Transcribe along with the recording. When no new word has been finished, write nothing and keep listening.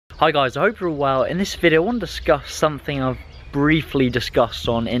Hi guys, I hope you're all well. In this video I want to discuss something I've briefly discussed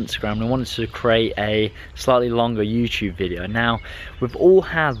on Instagram, and I wanted to create a slightly longer YouTube video. Now, we've all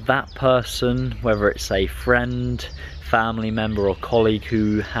had that person, whether it's a friend, family member or colleague,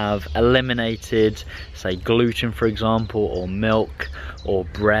 who have eliminated, say, gluten for example, or milk or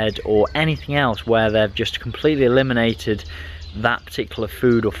bread or anything else, where they've just completely eliminated that particular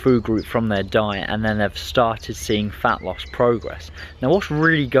food or food group from their diet, and then they've started seeing fat loss progress. Now, what's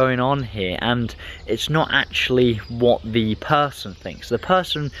really going on here, and it's not actually what the person thinks. The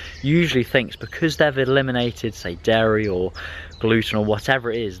person usually thinks because they've eliminated, say, dairy or gluten or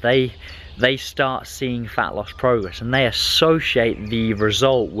whatever it is, they start seeing fat loss progress, and they associate the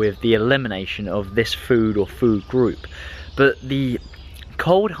result with the elimination of this food or food group. But the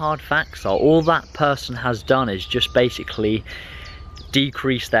cold hard facts are, all that person has done is just basically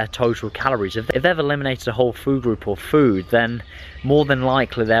decrease their total calories. If they've eliminated a whole food group or food, then more than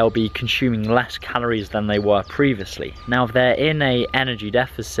likely they'll be consuming less calories than they were previously. Now, if they're in an energy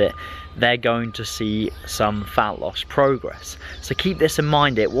deficit, they're going to see some fat loss progress. So keep this in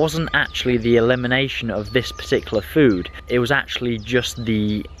mind. It wasn't actually the elimination of this particular food, it was actually just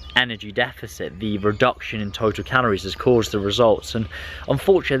the energy deficit, the reduction in total calories has caused the results. And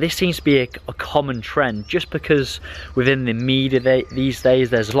unfortunately, this seems to be a common trend, just because within the media these days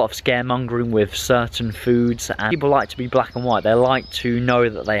there's a lot of scaremongering with certain foods, and people like to be black and white. They like to know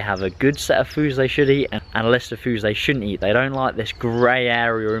that they have a good set of foods they should eat and a list of foods they shouldn't eat. They don't like this grey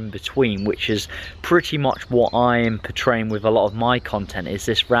area in between, which is pretty much what I am portraying with a lot of my content, is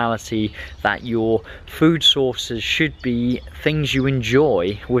this reality that your food sources should be things you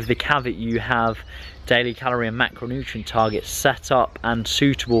enjoy, with the caveat you have daily calorie and macronutrient targets set up and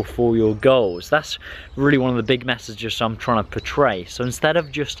suitable for your goals. That's really one of the big messages I'm trying to portray. So instead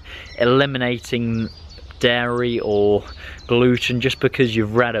of just eliminating dairy or gluten just because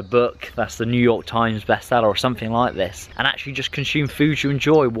you've read a book that's the New York Times bestseller or something like this, and actually just consume foods you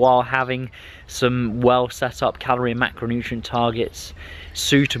enjoy while having some well set up calorie and macronutrient targets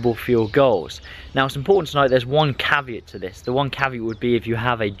suitable for your goals. Now, it's important to note there's one caveat to this. The one caveat would be if you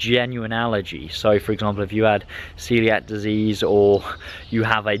have a genuine allergy. So for example, if you had celiac disease or you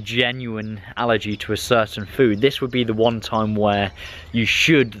have a genuine allergy to a certain food, this would be the one time where you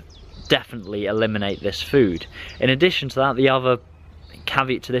should definitely eliminate this food. In addition to that, the other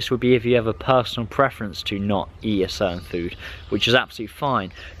caveat to this would be if you have a personal preference to not eat a certain food, which is absolutely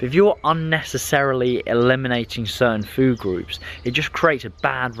fine. But if you're unnecessarily eliminating certain food groups, it just creates a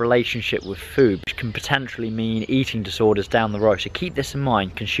bad relationship with food, which can potentially mean eating disorders down the road. So keep this in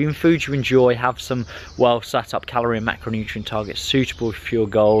mind. Consume foods you enjoy, have some well set up calorie and macronutrient targets suitable for your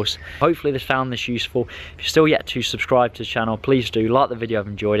goals. Hopefully this found this useful. If you're still yet to subscribe to the channel, please do like the video if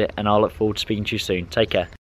you've enjoyed it, and I'll look forward to speaking to you soon. Take care.